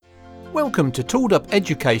Welcome to Tooled Up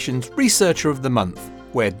Education's Researcher of the Month,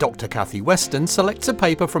 where Dr. Cathy Weston selects a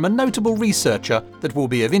paper from a notable researcher that will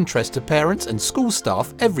be of interest to parents and school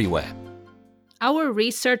staff everywhere. Our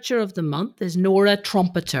Researcher of the Month is Nora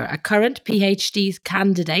Trumpeter, a current PhD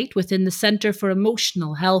candidate within the Centre for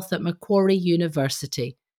Emotional Health at Macquarie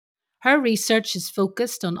University. Her research is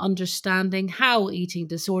focused on understanding how eating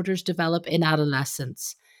disorders develop in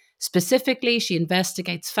adolescence. Specifically, she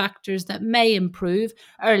investigates factors that may improve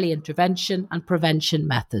early intervention and prevention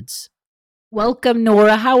methods. Welcome,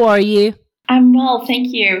 Nora. How are you? I'm well,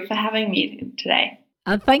 thank you for having me today.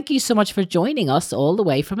 And thank you so much for joining us all the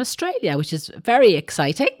way from Australia, which is very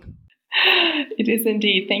exciting. It is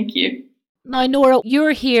indeed. Thank you. Now, Nora,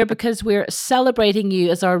 you're here because we're celebrating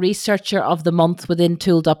you as our Researcher of the Month within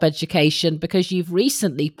Tooled Up Education because you've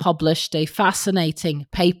recently published a fascinating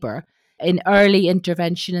paper in Early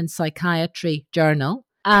Intervention in Psychiatry journal,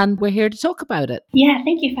 and we're here to talk about it. Yeah,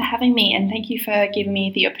 thank you for having me, and thank you for giving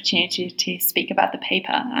me the opportunity to speak about the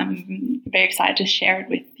paper. I'm very excited to share it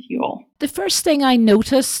with you all. The first thing I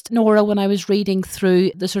noticed, Nora, when I was reading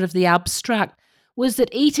through the abstract, was that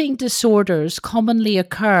eating disorders commonly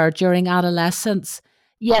occur during adolescence,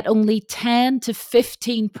 yet only 10 to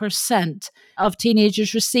 15% of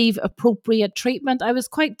teenagers receive appropriate treatment. I was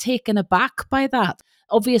quite taken aback by that.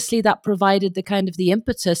 Obviously, that provided the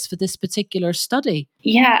impetus for this particular study.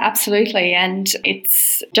 Yeah, absolutely. And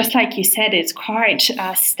it's just like you said, it's quite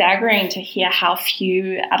staggering to hear how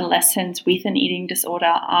few adolescents with an eating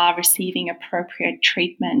disorder are receiving appropriate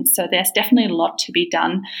treatment. So there's definitely a lot to be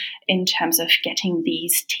done in terms of getting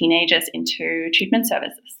these teenagers into treatment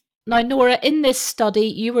services. Now, Nora, in this study,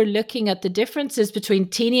 you were looking at the differences between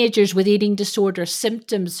teenagers with eating disorder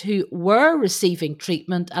symptoms who were receiving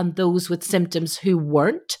treatment and those with symptoms who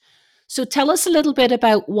weren't. So tell us a little bit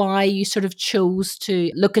about why you chose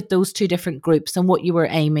to look at those two different groups and what you were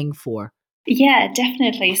aiming for. Yeah,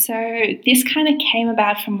 definitely. So this kind of came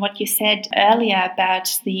about from what you said earlier about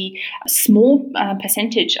the small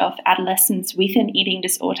percentage of adolescents with an eating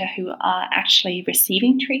disorder who are actually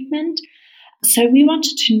receiving treatment. So we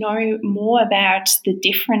wanted to know more about the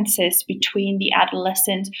differences between the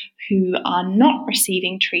adolescents who are not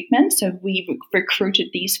receiving treatment. So we recruited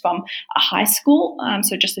these from a high school,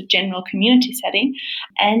 so just a general community setting,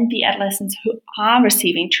 and the adolescents who are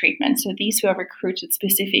receiving treatment. So these were recruited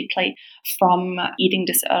specifically from eating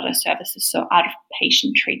disorder services, so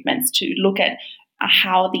outpatient treatments, to look at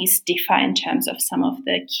how these differ in terms of some of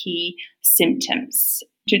the key symptoms.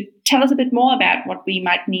 To tell us a bit more about what we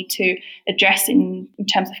might need to address in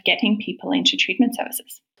terms of getting people into treatment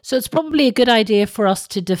services. So it's probably a good idea for us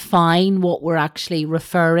to define what we're actually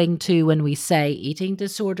referring to when we say eating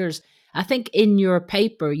disorders. I think in your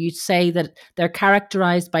paper, you say that they're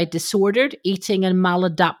characterized by disordered eating and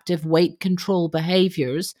maladaptive weight control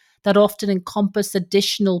behaviors that often encompass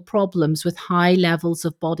additional problems with high levels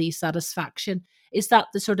of body satisfaction. Is that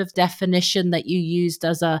the definition that you used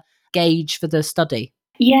as a gauge for the study?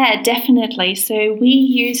 Yeah, definitely. So we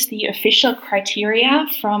use the official criteria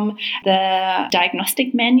from the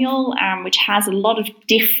diagnostic manual, which has a lot of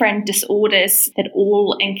different disorders that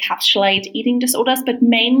all encapsulate eating disorders, but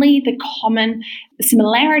mainly the common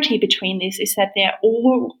similarity between these is that they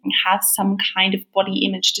all have some kind of body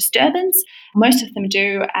image disturbance. Most of them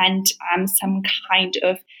do, and some kind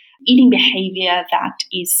of eating behavior that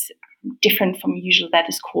is different from usual, that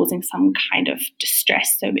is causing some kind of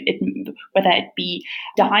distress. So whether it be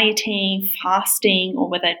dieting, fasting, or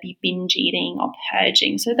whether it be binge eating or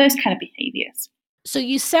purging. So those kind of behaviors. So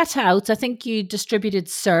you set out, I think you distributed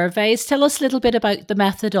surveys. Tell us a little bit about the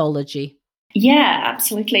methodology. Yeah,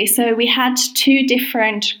 absolutely. So we had two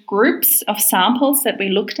different groups of samples that we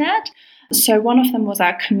looked at. So one of them was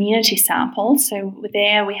our community sample. So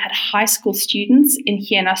there we had high school students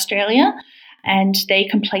here in Australia, and they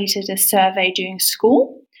completed a survey during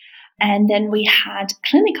school. And then we had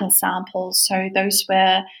clinical samples. So those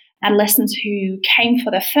were adolescents who came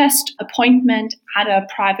for their first appointment at a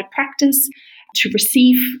private practice to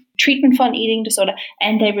receive treatment for an eating disorder,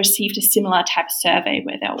 and they received a similar type of survey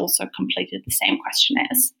where they also completed the same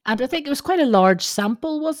questionnaires. And I think it was quite a large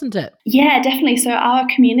sample, wasn't it? Yeah, definitely. So our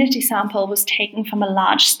community sample was taken from a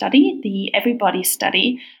large study, the Everybody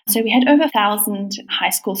study. So we had over 1,000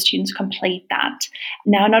 high school students complete that.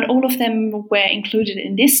 Now, not all of them were included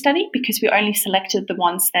in this study because we only selected the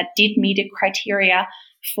ones that did meet the criteria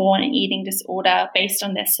for an eating disorder based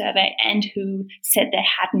on their survey and who said they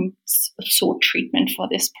hadn't sought treatment for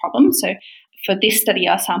this problem. So for this study,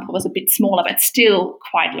 our sample was a bit smaller, but still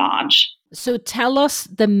quite large. So tell us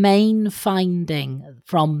the main finding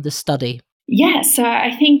from the study. Yeah, so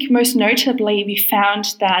I think most notably we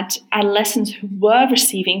found that adolescents who were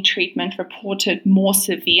receiving treatment reported more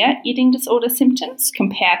severe eating disorder symptoms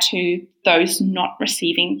compared to those not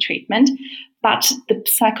receiving treatment. But the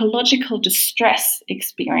psychological distress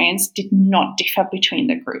experience did not differ between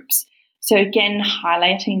the groups. So, again,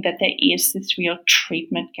 highlighting that there is this real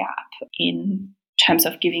treatment gap in terms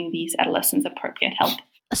of giving these adolescents appropriate help.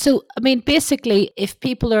 So, I mean, basically, if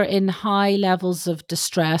people are in high levels of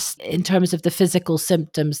distress in terms of the physical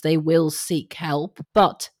symptoms, they will seek help.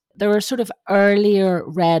 But there are sort of earlier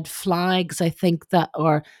red flags, I think, that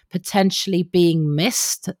are potentially being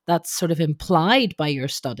missed. That's sort of implied by your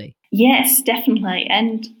study. Yes, definitely.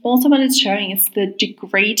 And also, what it's showing is the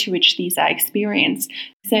degree to which these are experienced.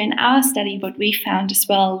 So, in our study, what we found as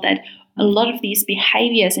well that a lot of these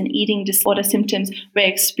behaviors and eating disorder symptoms were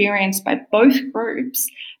experienced by both groups,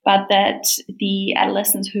 but that the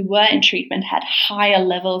adolescents who were in treatment had higher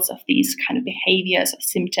levels of these kind of behaviors or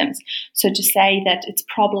symptoms. So to say that it's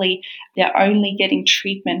probably they're only getting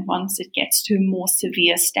treatment once it gets to a more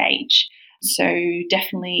severe stage. So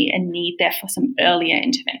definitely a need there for some earlier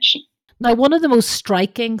intervention. Now, one of the most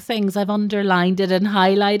striking things, I've underlined it and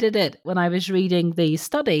highlighted it when I was reading the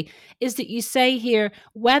study, is that you say here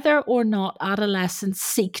whether or not adolescents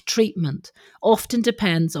seek treatment often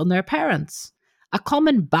depends on their parents. A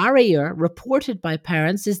common barrier reported by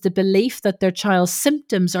parents is the belief that their child's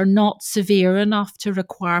symptoms are not severe enough to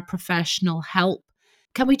require professional help.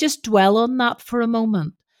 Can we just dwell on that for a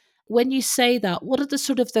moment? When you say that, what are the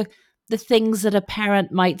sort of the things that a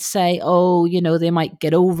parent might say, oh, they might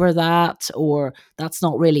get over that, or that's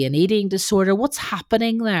not really an eating disorder? What's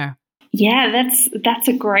happening there? Yeah, that's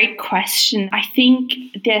a great question. I think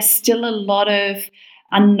there's still a lot of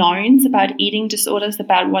unknowns about eating disorders,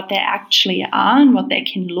 about what they actually are and what they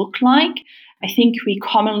can look like. I think we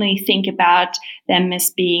commonly think about them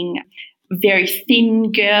as being very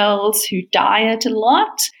thin girls who diet a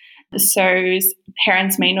lot. So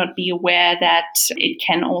parents may not be aware that it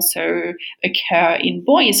can also occur in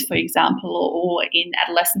boys, for example, or in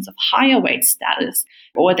adolescents of higher weight status,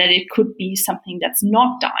 or that it could be something that's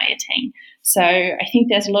not dieting. So I think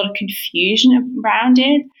there's a lot of confusion around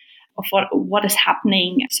it of what is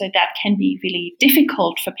happening. So that can be really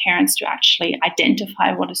difficult for parents to actually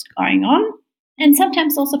identify what is going on. And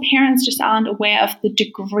sometimes also parents just aren't aware of the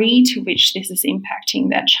degree to which this is impacting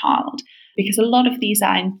their child, because a lot of these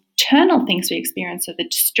are internal things we experience, so the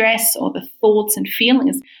distress or the thoughts and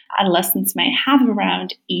feelings adolescents may have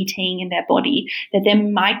around eating in their body that they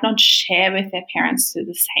might not share with their parents to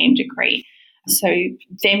the same degree. So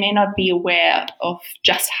they may not be aware of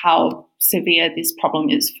just how severe this problem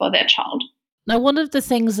is for their child. Now, one of the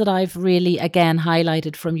things that I've really, again,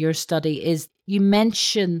 highlighted from your study is you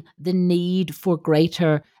mention the need for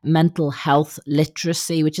greater mental health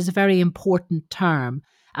literacy, which is a very important term.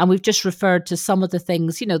 And we've just referred to some of the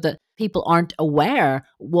things, that people aren't aware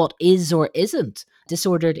what is or isn't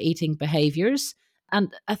disordered eating behaviors.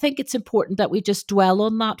 And I think it's important that we just dwell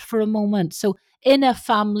on that for a moment. So in a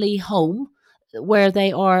family home, where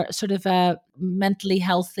they are sort of mentally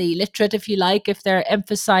healthy, literate, if you like, if they're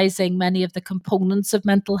emphasizing many of the components of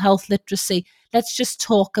mental health literacy, let's just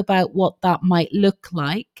talk about what that might look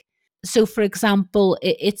like. So, for example,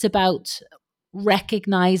 it's about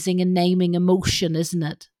recognizing and naming emotion, isn't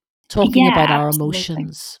it? Talking about our Absolutely.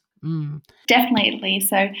 emotions. Definitely.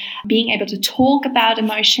 So being able to talk about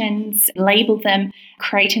emotions, label them,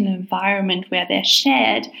 create an environment where they're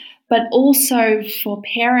shared, but also for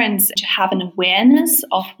parents to have an awareness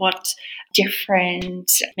of what different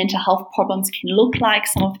mental health problems can look like,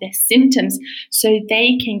 some of their symptoms, so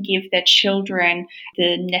they can give their children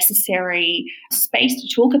the necessary space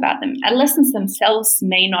to talk about them. Adolescents themselves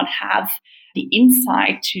may not have the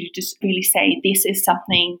insight to just really say, this is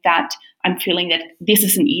something that I'm feeling, that this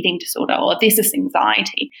is an eating disorder or this is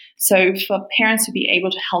anxiety. So for parents to be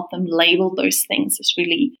able to help them label those things is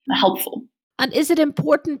really helpful. And is it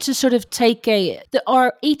important to sort of take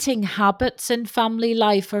our eating habits in family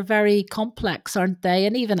life are very complex, aren't they?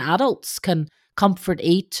 And even adults can comfort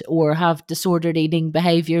eat or have disordered eating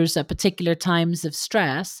behaviors at particular times of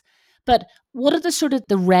stress. But what are the sort of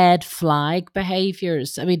the red flag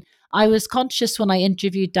behaviors? I mean, I was conscious when I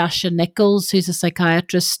interviewed Dasha Nichols, who's a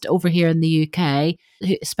psychiatrist over here in the UK,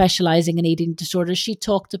 specializing in eating disorders. She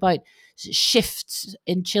talked about shifts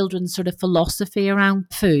in children's sort of philosophy around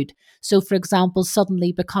food. So, for example,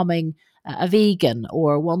 suddenly becoming a vegan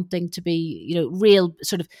or wanting to be, real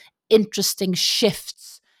sort of interesting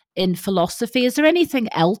shifts in philosophy. Is there anything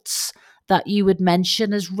else that you would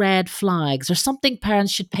mention as red flags or something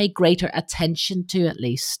parents should pay greater attention to at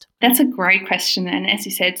least? That's a great question. And as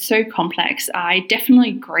you said, so complex. I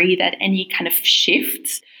definitely agree that any kind of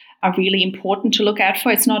shifts are really important to look out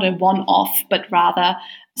for. It's not a one-off, but rather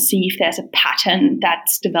see if there's a pattern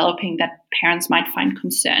that's developing that parents might find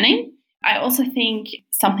concerning. I also think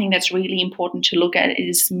something that's really important to look at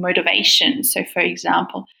is motivation. So, for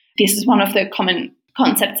example, this is one of the common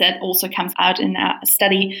concepts that also comes out in our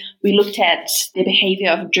study. We looked at the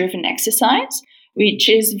behavior of driven exercise, which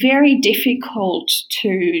is very difficult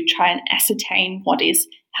to try and ascertain what is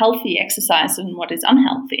healthy exercise and what is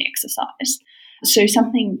unhealthy exercise. So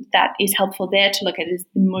something that is helpful there to look at is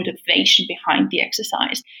the motivation behind the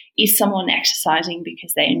exercise. Is someone exercising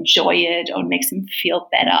because they enjoy it or it makes them feel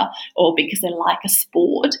better or because they like a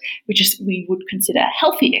sport, which is we would consider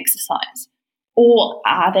healthy exercise? Or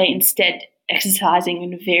are they instead exercising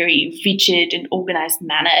in a very rigid and organized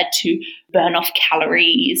manner to burn off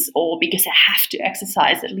calories or because they have to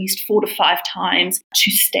exercise at least 4 to 5 times to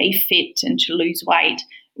stay fit and to lose weight,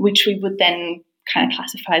 which we would then kind of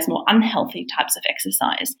classify as more unhealthy types of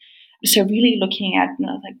exercise. So really looking at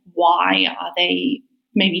like why are they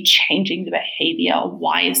maybe changing the behavior, or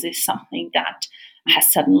why is this something that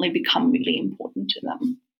has suddenly become really important to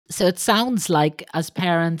them? So it sounds like as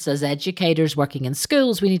parents, as educators working in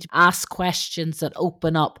schools, we need to ask questions that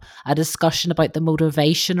open up a discussion about the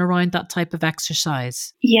motivation around that type of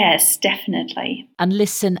exercise. Yes, definitely. And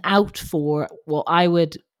listen out for what I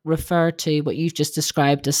would refer to what you've just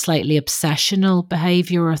described as slightly obsessional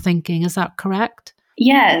behavior or thinking. Is that correct?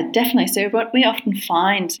 Yeah, definitely. So what we often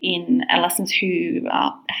find in adolescents who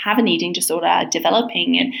have an eating disorder are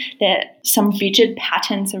developing, and there are some rigid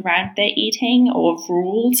patterns around their eating or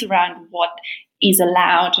rules around what is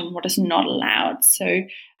allowed and what is not allowed. So,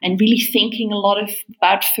 and really thinking a lot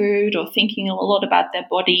about food or thinking a lot about their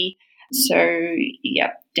body. So,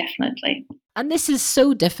 yeah, definitely. And this is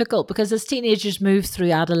so difficult because as teenagers move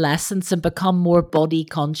through adolescence and become more body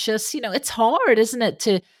conscious, it's hard, isn't it,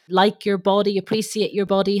 to like your body, appreciate your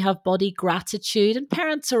body, have body gratitude. And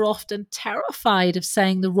parents are often terrified of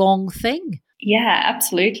saying the wrong thing. Yeah,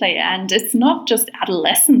 absolutely. And it's not just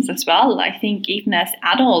adolescents as well. I think even as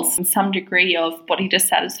adults, some degree of body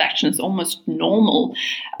dissatisfaction is almost normal.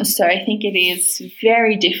 So I think it is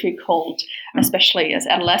very difficult, especially as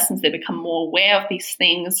adolescents, they become more aware of these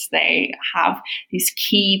things. They have these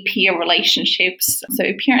key peer relationships. So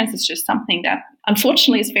appearance is just something that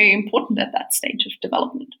unfortunately is very important at that stage of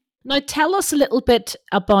development. Now, tell us a little bit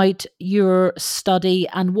about your study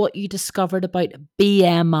and what you discovered about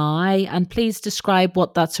BMI, and please describe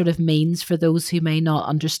what that sort of means for those who may not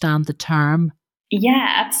understand the term.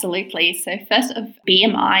 Yeah, absolutely. So first of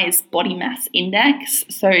BMI is body mass index.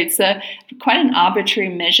 So it's quite an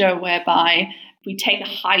arbitrary measure whereby we take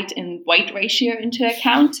the height and weight ratio into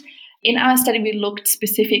account. In our study, we looked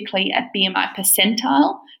specifically at BMI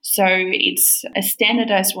percentile. So it's a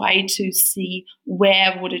standardized way to see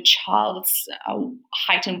where would a child's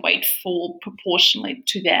height and weight fall proportionally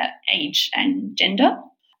to their age and gender.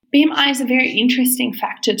 BMI is a very interesting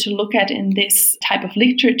factor to look at in this type of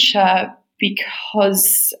literature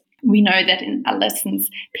because we know that in adolescents,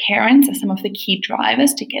 parents are some of the key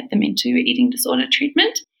drivers to get them into eating disorder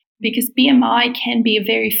treatment, because BMI can be a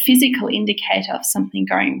very physical indicator of something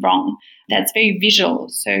going wrong. That's very visual.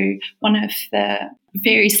 So one of the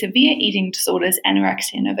very severe eating disorders,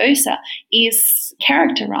 anorexia nervosa, is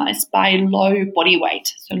characterized by low body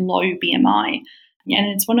weight, so low BMI. And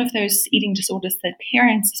it's one of those eating disorders that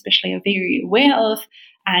parents especially are very aware of.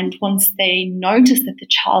 And once they notice that the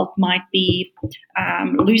child might be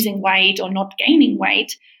losing weight or not gaining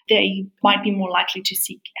weight, they might be more likely to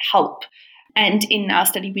seek help. And in our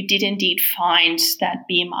study, we did indeed find that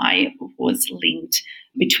BMI was linked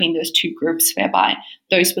between those two groups, whereby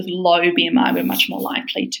those with low BMI were much more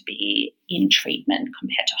likely to be in treatment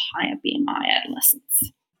compared to higher BMI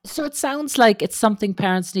adolescents. So it sounds like it's something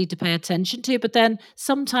parents need to pay attention to, but then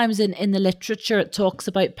sometimes in the literature it talks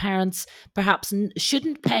about parents perhaps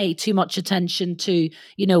shouldn't pay too much attention to,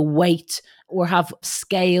 weight or have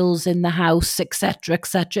scales in the house, etc.,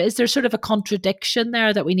 etc. Is there sort of a contradiction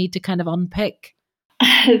there that we need to kind of unpick?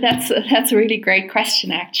 That's a really great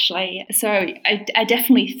question, actually. So I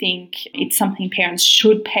definitely think it's something parents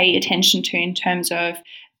should pay attention to in terms of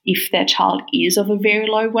if their child is of a very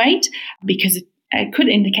low weight, because it could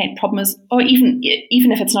indicate problems, or even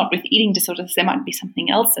if it's not with eating disorders, there might be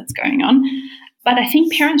something else that's going on. But I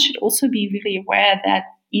think parents should also be really aware that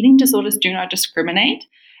eating disorders do not discriminate.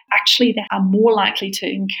 Actually, they are more likely to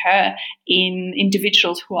occur in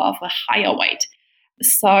individuals who are of a higher weight.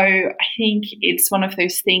 So I think it's one of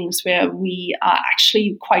those things where we are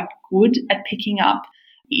actually quite good at picking up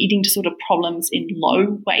eating disorder problems in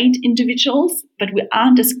low weight individuals, but we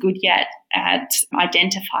aren't as good yet at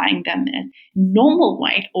identifying them in normal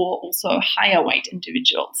weight or also higher weight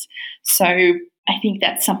individuals. So I think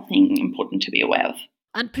that's something important to be aware of.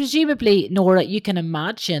 And presumably, Nora, you can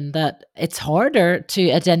imagine that it's harder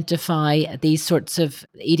to identify these sorts of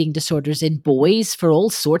eating disorders in boys for all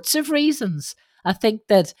sorts of reasons. I think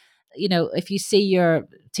that, if you see your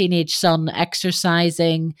teenage son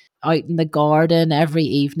exercising out in the garden every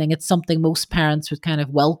evening, it's something most parents would kind of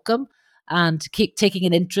welcome and keep taking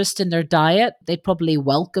an interest in their diet. They'd probably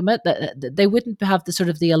welcome it. They wouldn't have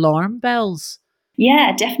the alarm bells.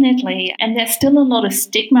 Yeah, definitely. And there's still a lot of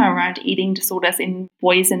stigma around eating disorders in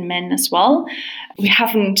boys and men as well. We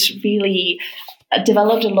haven't really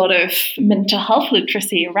developed a lot of mental health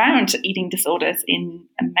literacy around eating disorders in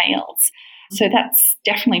males. So that's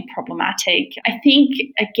definitely problematic. I think,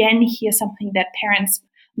 again, here's something that parents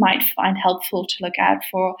might find helpful to look out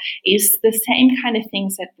for is the same kind of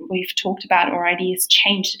things that we've talked about already, is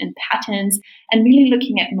change in patterns and really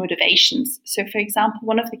looking at motivations. So, for example,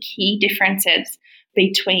 one of the key differences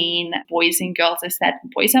between boys and girls is that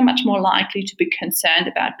boys are much more likely to be concerned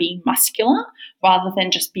about being muscular rather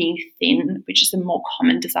than just being thin, which is a more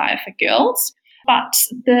common desire for girls. But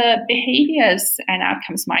the behaviors and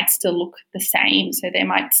outcomes might still look the same. So they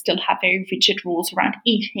might still have very rigid rules around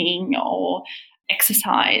eating or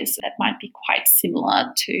exercise that might be quite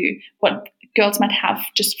similar to what girls might have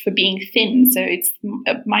just for being thin. So it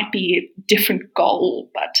might be a different goal,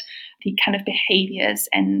 but the kind of behaviors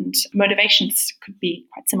and motivations could be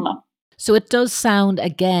quite similar. So it does sound,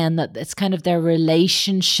 again, that it's kind of their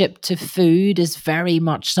relationship to food is very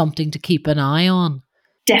much something to keep an eye on.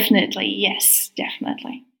 Definitely, yes,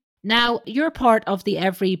 definitely. Now, you're part of the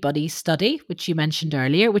Everybody study, which you mentioned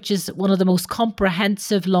earlier, which is one of the most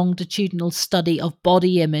comprehensive longitudinal study of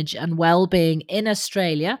body image and well-being in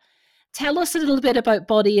Australia. Tell us a little bit about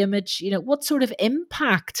body image. What sort of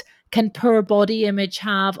impact can poor body image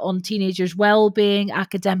have on teenagers' well-being,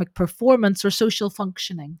 academic performance, or social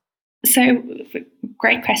functioning? So,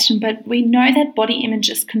 great question, but we know that body image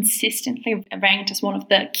is consistently ranked as one of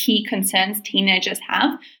the key concerns teenagers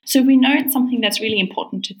have. So we know it's something that's really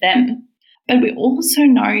important to them. But we also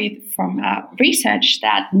know from research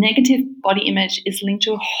that negative body image is linked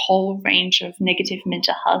to a whole range of negative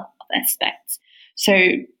mental health aspects. So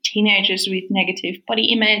teenagers with negative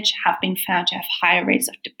body image have been found to have higher rates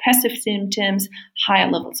of depressive symptoms, higher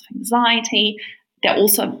levels of anxiety. They're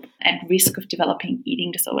also at risk of developing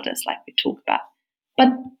eating disorders like we talked about. But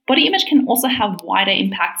body image can also have wider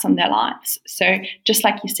impacts on their lives. So just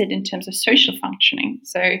like you said, in terms of social functioning.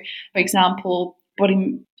 So, for example,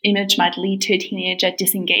 body image might lead to a teenager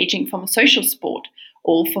disengaging from a social sport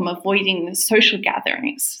or from avoiding social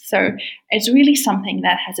gatherings. So it's really something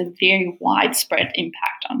that has a very widespread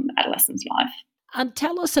impact on adolescents' life. And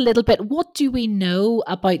tell us a little bit, what do we know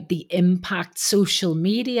about the impact social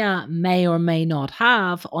media may or may not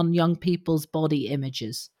have on young people's body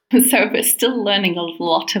images? So we're still learning a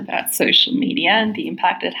lot about social media and the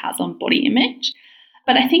impact it has on body image.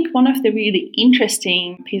 But I think one of the really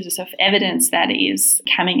interesting pieces of evidence that is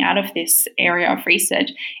coming out of this area of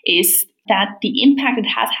research is that the impact it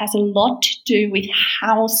has a lot to do with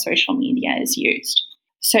how social media is used.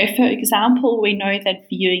 So, for example, we know that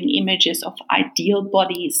viewing images of ideal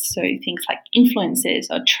bodies, so things like influencers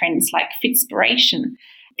or trends like Fitspiration,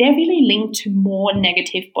 they're really linked to more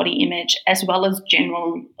negative body image as well as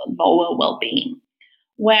general lower well-being.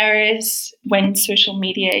 Whereas when social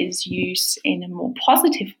media is used in a more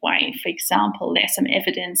positive way, for example, there's some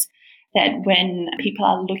evidence that when people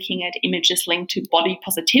are looking at images linked to body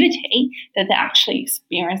positivity, that they're actually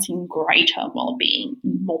experiencing greater well-being,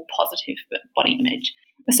 more positive body image.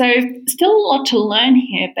 So still a lot to learn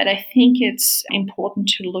here, but I think it's important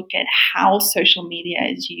to look at how social media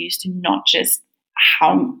is used, not just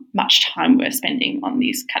how much time we're spending on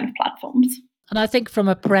these kind of platforms. And I think from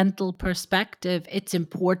a parental perspective, it's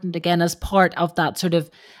important, again, as part of that sort of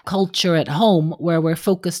culture at home where we're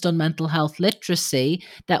focused on mental health literacy,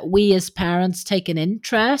 that we as parents take an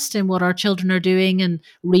interest in what our children are doing and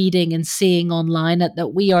reading and seeing online,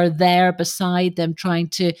 that we are there beside them trying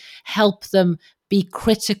to help them be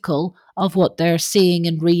critical of what they're seeing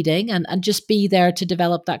and reading and just be there to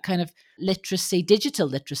develop that kind of literacy, digital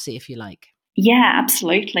literacy, if you like. Yeah,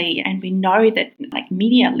 absolutely. And we know that like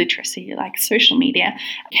media literacy, like social media,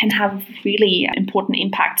 can have really important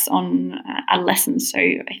impacts on adolescents. So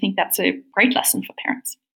I think that's a great lesson for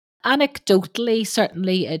parents. Anecdotally,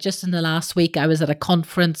 certainly, just in the last week, I was at a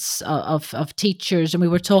conference of teachers, and we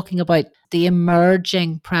were talking about the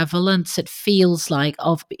emerging prevalence, it feels like,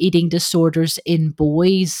 of eating disorders in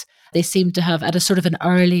boys. They seem to have at a sort of an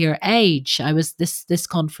earlier age. This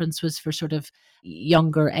conference was for sort of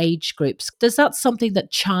younger age groups. Does that something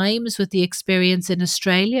that chimes with the experience in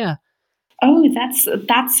Australia? Oh,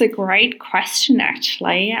 that's a great question,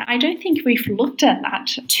 actually. I don't think we've looked at that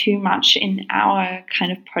too much in our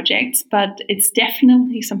kind of projects, but it's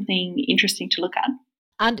definitely something interesting to look at.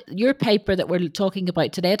 And your paper that we're talking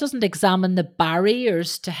about today doesn't examine the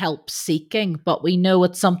barriers to help seeking, but we know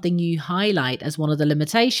it's something you highlight as one of the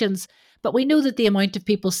limitations. But we know that the amount of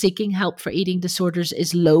people seeking help for eating disorders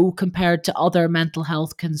is low compared to other mental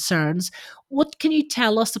health concerns. What can you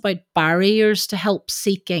tell us about barriers to help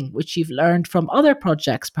seeking, which you've learned from other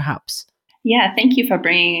projects, perhaps? Yeah, thank you for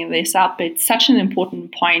bringing this up. It's such an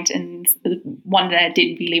important point and one that I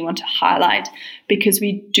did really want to highlight, because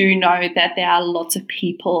we do know that there are lots of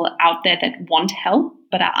people out there that want help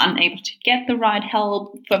but are unable to get the right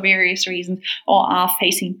help for various reasons, or are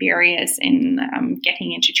facing barriers in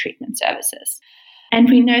getting into treatment services. And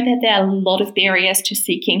we know that there are a lot of barriers to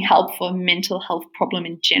seeking help for a mental health problem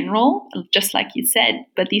in general, just like you said,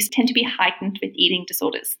 but these tend to be heightened with eating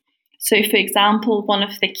disorders. So, for example, one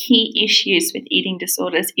of the key issues with eating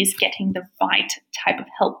disorders is getting the right type of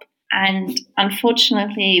help. And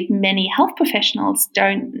unfortunately, many health professionals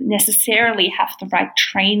don't necessarily have the right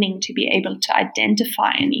training to be able to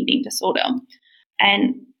identify an eating disorder.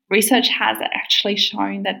 And research has actually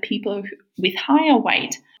shown that people with higher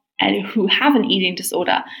weight and who have an eating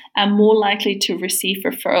disorder are more likely to receive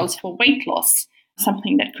referrals for weight loss,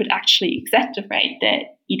 something that could actually exacerbate their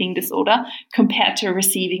eating disorder, compared to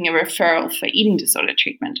receiving a referral for eating disorder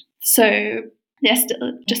treatment. So there's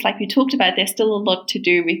still, just like we talked about, there's still a lot to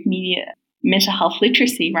do with mental health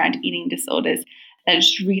literacy around eating disorders that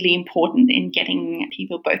is really important in getting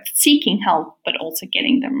people both seeking help, but also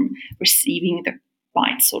getting them receiving the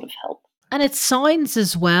right sort of help. And it sounds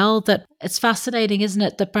as well that it's fascinating, isn't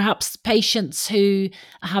it, that perhaps patients who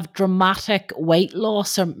have dramatic weight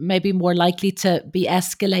loss are maybe more likely to be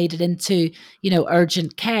escalated into,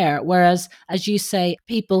 urgent care. Whereas, as you say,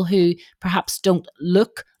 people who perhaps don't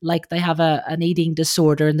look like they have an eating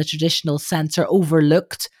disorder in the traditional sense are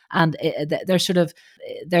overlooked, and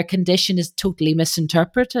their condition is totally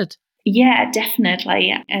misinterpreted. Yeah,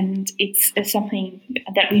 definitely. And it's something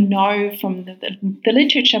that we know from the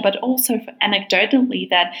literature, but also anecdotally,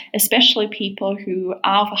 that especially people who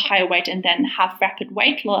are of a higher weight and then have rapid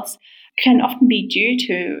weight loss can often be due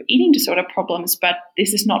to eating disorder problems, but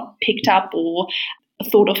this is not picked up or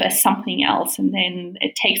thought of as something else. And then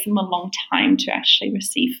it takes them a long time to actually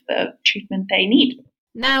receive the treatment they need.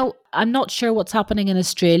 Now, I'm not sure what's happening in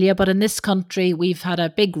Australia, but in this country, we've had a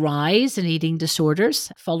big rise in eating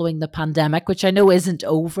disorders following the pandemic, which I know isn't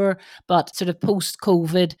over, but sort of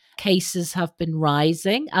post-COVID cases have been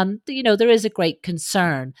rising. And, there is a great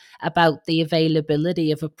concern about the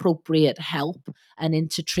availability of appropriate help and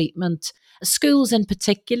into treatment. Schools in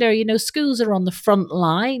particular, schools are on the front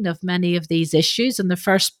line of many of these issues, and the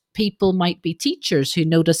first people might be teachers who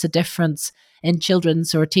notice a difference in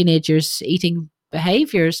children's or teenagers' eating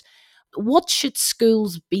behaviors. What should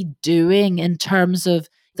schools be doing in terms of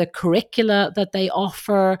the curricula that they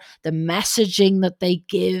offer, the messaging that they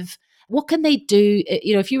give? What can they do?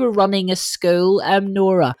 If you were running a school,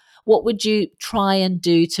 Nora, what would you try and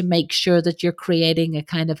do to make sure that you're creating a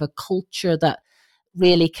kind of a culture that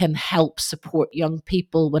really can help support young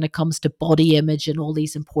people when it comes to body image and all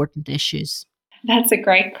these important issues? That's a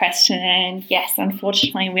great question. And yes,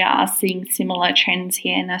 unfortunately, we are seeing similar trends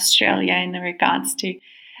here in Australia in regards to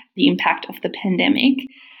the impact of the pandemic.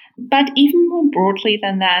 But even more broadly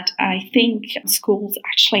than that, I think schools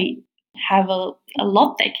actually have a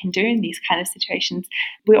lot they can do in these kind of situations.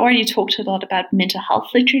 We already talked a lot about mental health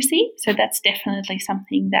literacy. So that's definitely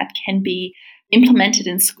something that can be implemented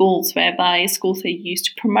in schools, whereby schools are used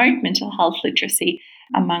to promote mental health literacy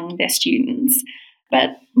among their students.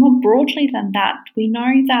 But more broadly than that, we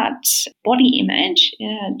know that body image,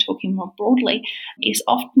 talking more broadly, is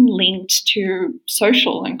often linked to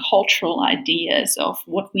social and cultural ideas of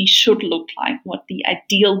what we should look like, what the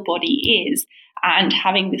ideal body is, and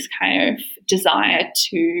having this kind of desire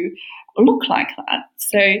to look like that.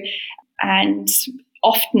 And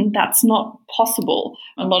often that's not possible.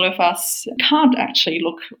 A lot of us can't actually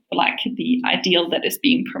look like the ideal that is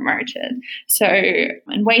being promoted. So,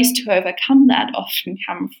 and ways to overcome that often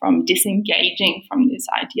come from disengaging from this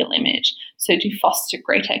ideal image. So to foster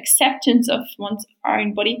greater acceptance of one's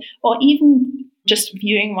own body, or even just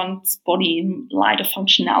viewing one's body in light of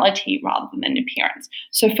functionality rather than appearance.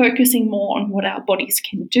 So focusing more on what our bodies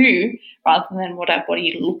can do rather than what our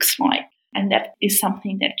body looks like. And that is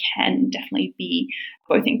something that can definitely be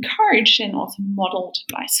both encouraged and also modeled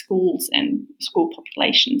by schools and school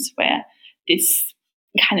populations where this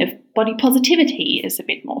kind of body positivity is a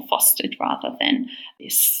bit more fostered rather than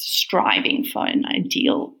this striving for an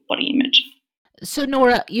ideal body image. So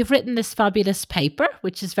Nora, you've written this fabulous paper,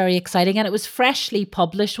 which is very exciting, and it was freshly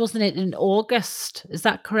published, wasn't it, in August? Is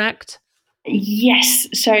that correct? Yes.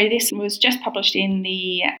 So this was just published in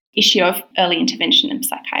the issue of Early Intervention in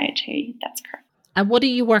Psychiatry. That's correct. And what are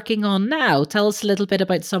you working on now? Tell us a little bit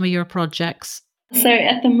about some of your projects. So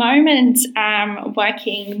at the moment, I'm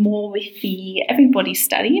working more with the Everybody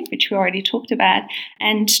study, which we already talked about,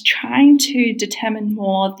 and trying to determine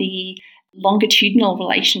more the longitudinal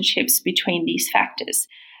relationships between these factors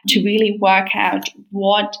to really work out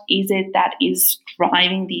what is it that is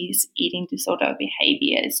driving these eating disorder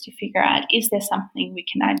behaviors, to figure out, is there something we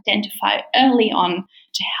can identify early on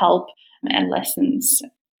to help adolescents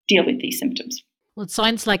deal with these symptoms. Well, it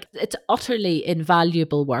sounds like it's utterly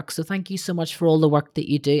invaluable work. So thank you so much for all the work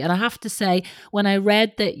that you do. And I have to say, when I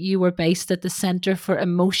read that you were based at the Centre for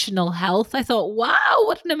Emotional Health, I thought, wow,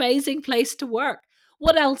 what an amazing place to work.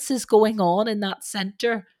 What else is going on in that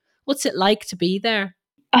centre? What's it like to be there?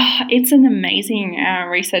 It's an amazing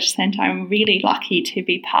research centre. I'm really lucky to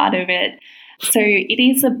be part of it. So it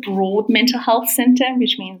is a broad mental health centre,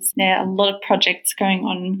 which means there are a lot of projects going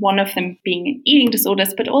on, one of them being eating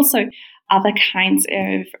disorders, but also other kinds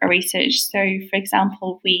of research. So, for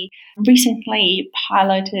example, we recently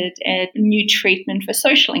piloted a new treatment for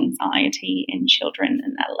social anxiety in children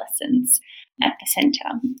and adolescents at the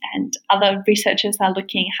centre. And other researchers are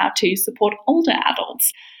looking how to support older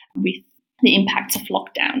adults with the impacts of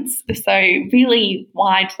lockdowns. So really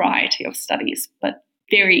wide variety of studies, but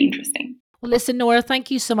very interesting. Well, listen, Nora, thank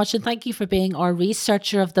you so much. And thank you for being our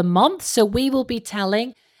Researcher of the Month. So we will be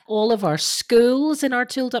telling all of our schools in our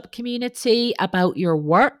Tooled Up community about your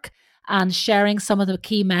work and sharing some of the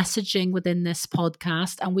key messaging within this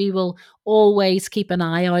podcast. And we will always keep an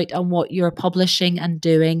eye out on what you're publishing and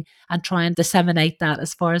doing and try and disseminate that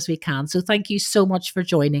as far as we can. So thank you so much for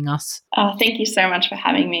joining us. Thank you so much for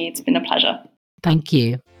having me. It's been a pleasure. Thank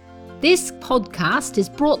you. This podcast is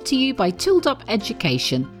brought to you by Tooled Up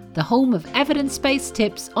Education, the home of evidence-based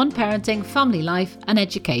tips on parenting, family life and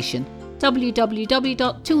education.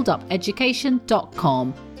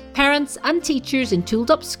 www.tooledupeducation.com. Parents and teachers in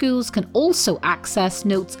Tooled Up schools can also access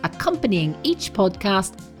notes accompanying each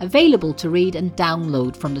podcast, available to read and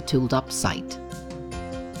download from the Tooled Up site.